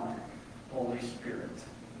 "Come, Holy Spirit,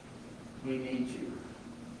 we need you.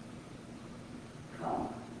 Come,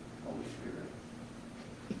 Holy Spirit."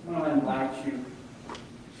 I want to invite you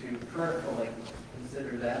to prayerfully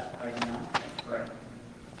consider that right now. Let's pray.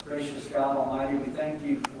 Gracious God Almighty, we thank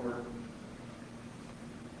you for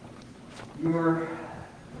your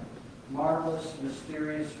marvelous,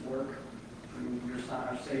 mysterious work through your Son,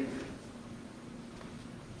 our Savior.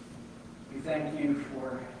 We thank you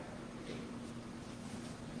for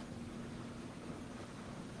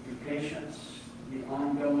your patience, the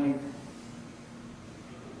ongoing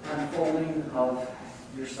unfolding of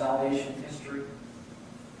your salvation history.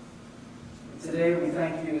 And today we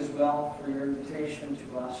thank you as well for your invitation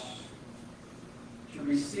to us to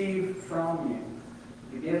receive from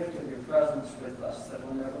you the gift of your presence with us that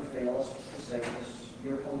will never fail us, to forsake us,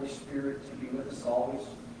 your Holy Spirit to be with us always,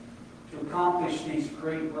 to accomplish these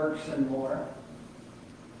great works and more,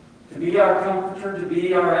 to be our comforter, to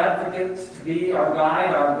be our advocate, to be our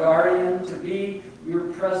guide, our guardian, to be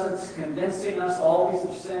your presence convincing us always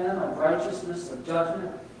of sin, of righteousness, of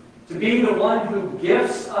judgment, to be the one who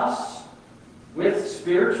gifts us with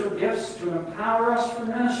spiritual gifts to empower us for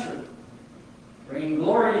ministry, bringing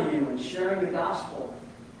glory to you and sharing the gospel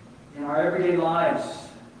in our everyday lives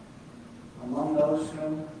among those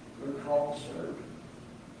whom we're called to serve.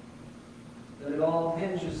 That it all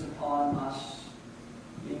hinges upon us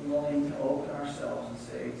being willing to open ourselves and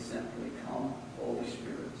say simply, "Come, Holy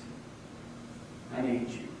Spirit, I need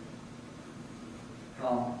you.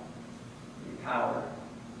 Come, in your power,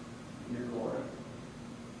 in your glory."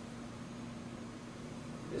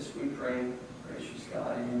 This we pray, gracious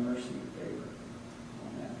God, in your mercy and favor.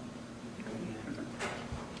 Amen.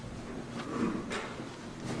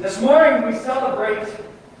 This morning we celebrate,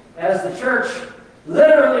 as the church,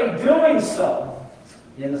 literally doing so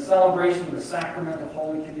in the celebration of the sacrament of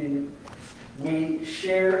Holy Communion. We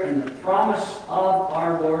share in the promise of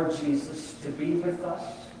our Lord Jesus to be with us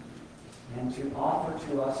and to offer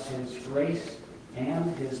to us his grace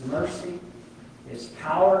and his mercy, his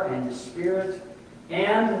power and his Spirit,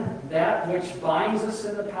 and that which binds us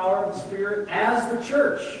in the power of the Spirit as the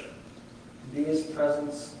church, to be his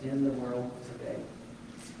presence in the world today.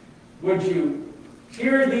 Would you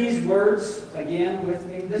hear these words again with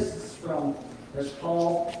me? This is from, as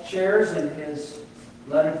Paul shares in his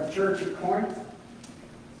letter to the church at Corinth.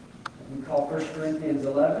 We call 1 Corinthians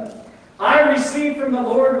 11. "I received from the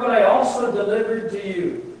Lord what I also delivered to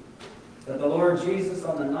you, that the Lord Jesus,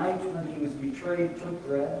 on the night when he was betrayed, took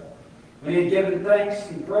bread. When he had given thanks,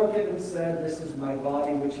 he broke it and said, 'This is my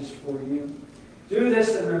body, which is for you. Do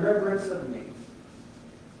this in remembrance of me.'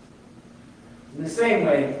 In the same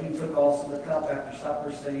way, he took also the cup after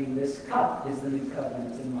supper, saying, 'This cup is the new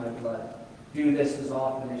covenant in my blood. Do this as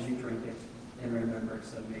often as you drink it in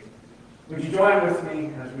remembrance of me.'" Would you join with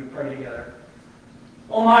me as we pray together?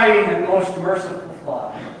 Almighty and most merciful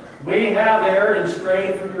Father, we have erred and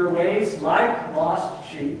strayed from your ways like lost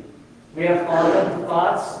sheep. We have followed the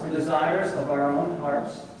thoughts and desires of our own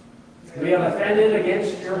hearts. We have offended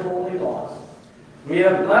against your holy laws. We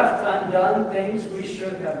have left undone things we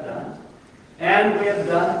should have done, and we have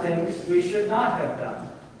done things we should not have done.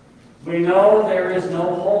 We know there is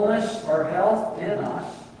no wholeness or health in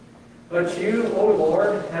us, but you, O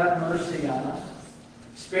Lord, have mercy on us.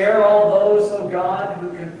 Spare all those, O God, who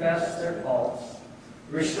confess their faults.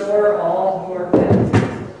 Restore all who are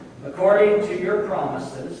penitent, according to your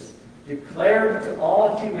promises, declared to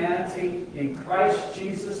all humanity in Christ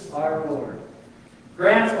Jesus our Lord.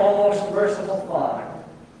 Grant, O most merciful Father,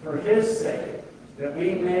 for his sake, that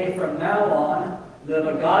we may from now on live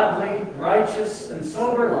a godly, righteous, and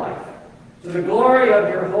sober life, to the glory of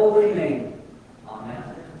your holy name. Amen.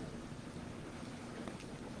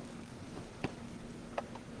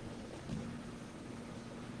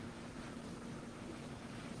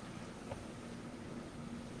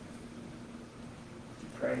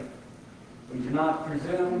 Pray. We do not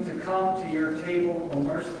presume to come to your table, O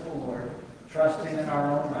merciful Lord, trusting in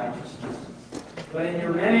our own righteousness, but in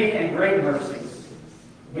your many and great mercies.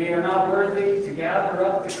 We are not worthy to gather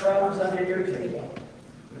up the crumbs under your table,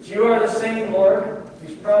 but you are the same Lord,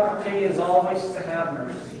 whose property is always to have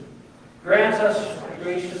mercy. Grant us,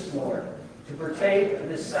 gracious Lord, to partake of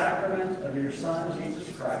this sacrament of your Son,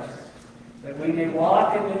 Jesus Christ, that we may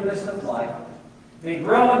walk in newness of life, may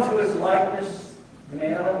grow into his likeness,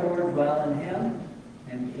 may our Lord dwell in him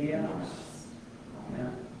and he in us.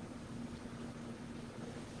 Amen.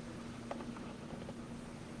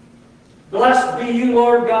 Blessed be you,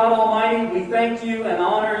 Lord God Almighty. We thank you and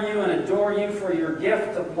honor you and adore you for your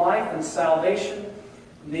gift of life and salvation,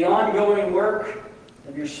 and the ongoing work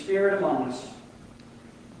of your Spirit among us.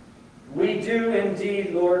 We do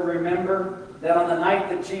indeed, Lord, remember that on the night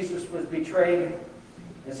that Jesus was betrayed,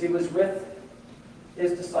 as he was with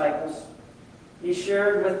his disciples, he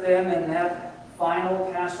shared with them in that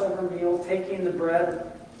final Passover meal, taking the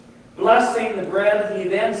bread, blessing the bread, he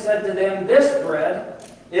then said to them, "This bread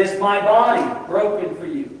is my body broken for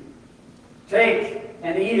you. Take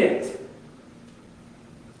and eat it.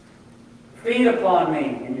 Feed upon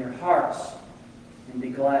me in your hearts and be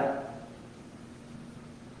glad."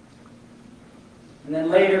 And then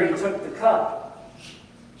later he took the cup.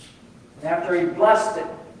 And after he blessed it,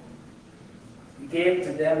 he gave it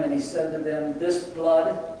to them and he said to them, "This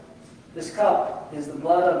blood, this cup is the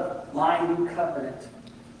blood of my new covenant,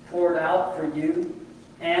 poured out for you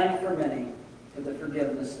and for many for the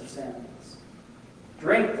forgiveness of sins.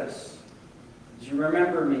 Drink this as you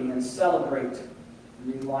remember me and celebrate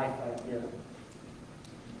the new life I've given."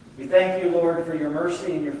 We thank you, Lord, for your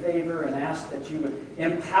mercy and your favor, and ask that you would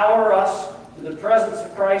empower us to the presence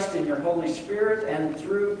of Christ in your Holy Spirit, and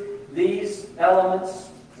through these elements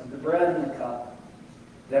of the bread and the cup,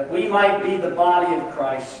 that we might be the body of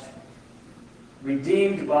Christ,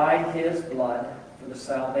 redeemed by his blood for the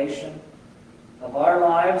salvation of our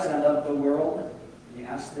lives and of the world. We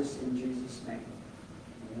ask this in Jesus' name.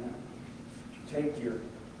 Amen. Take your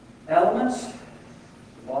elements,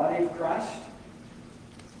 the body of Christ,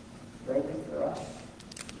 broken for us.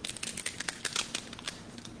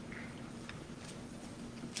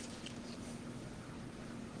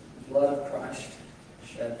 The blood of Christ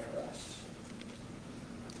shed for us.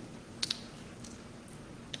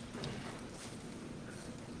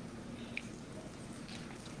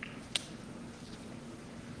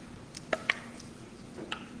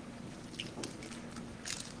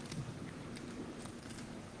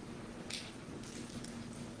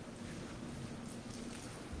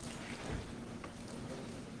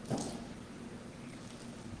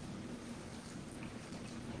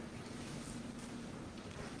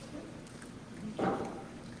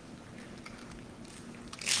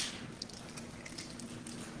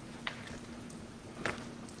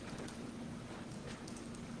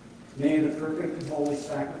 May the perfect and holy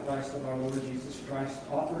sacrifice of our Lord Jesus Christ,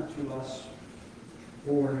 offered to us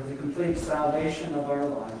for the complete salvation of our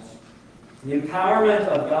lives, the empowerment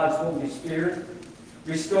of God's Holy Spirit,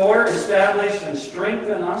 restore, establish, and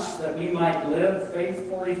strengthen us that we might live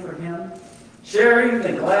faithfully for him, sharing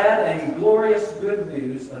the glad and glorious good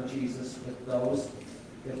news of Jesus with those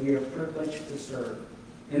that we are privileged to serve.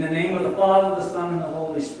 In the name of the Father, the Son, and the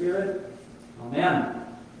Holy Spirit, amen.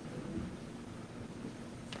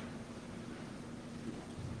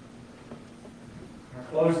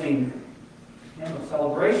 Closing hymn of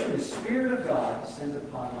celebration is "Spirit of God, Descend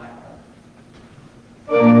Upon My Heart."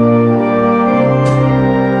 Spirit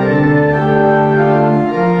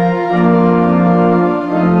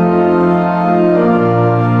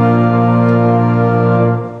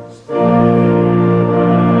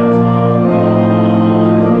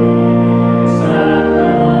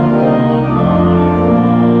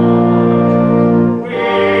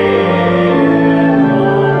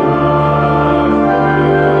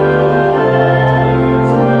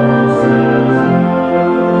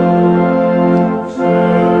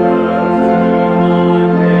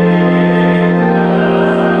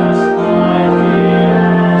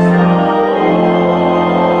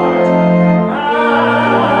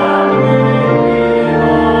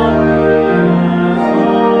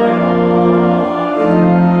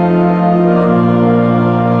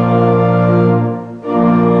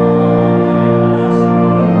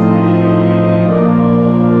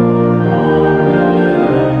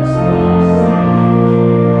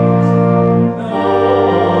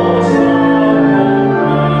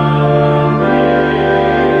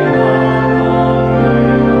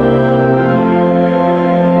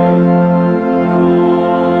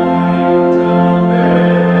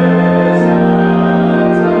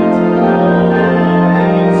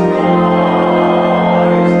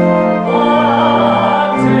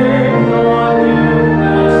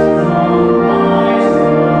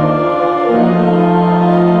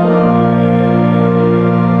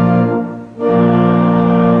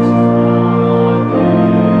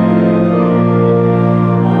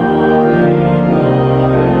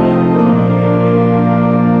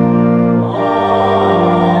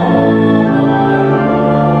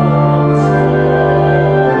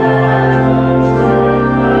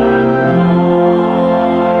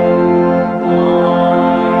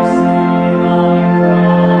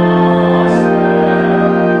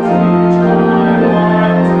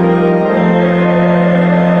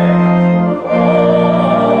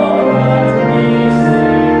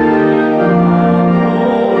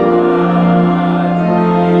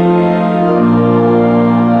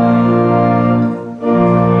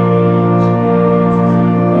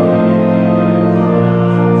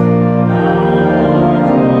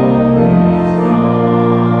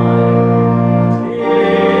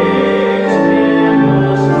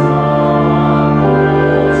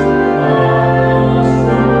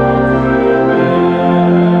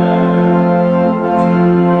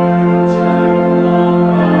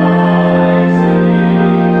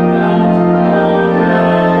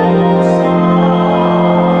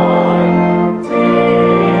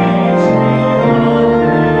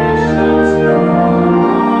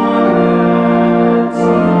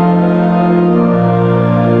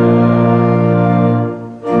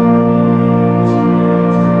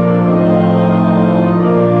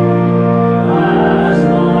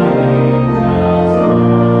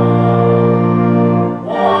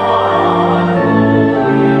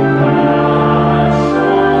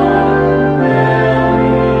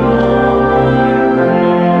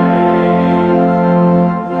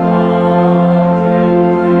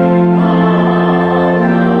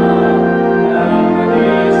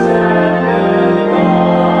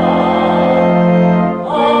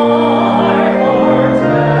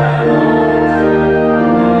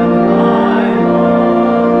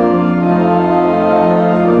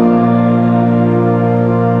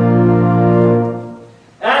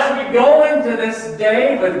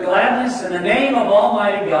say with gladness in the name of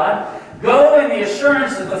Almighty God, go in the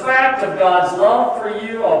assurance of the fact of God's love for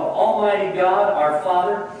you, of Almighty God, our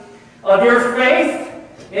Father, of your faith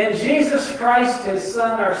in Jesus Christ, His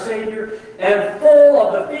Son, our Savior, and full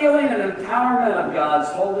of the feeling and empowerment of God's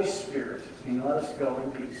Holy Spirit. And let us go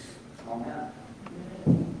in peace.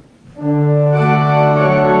 Amen.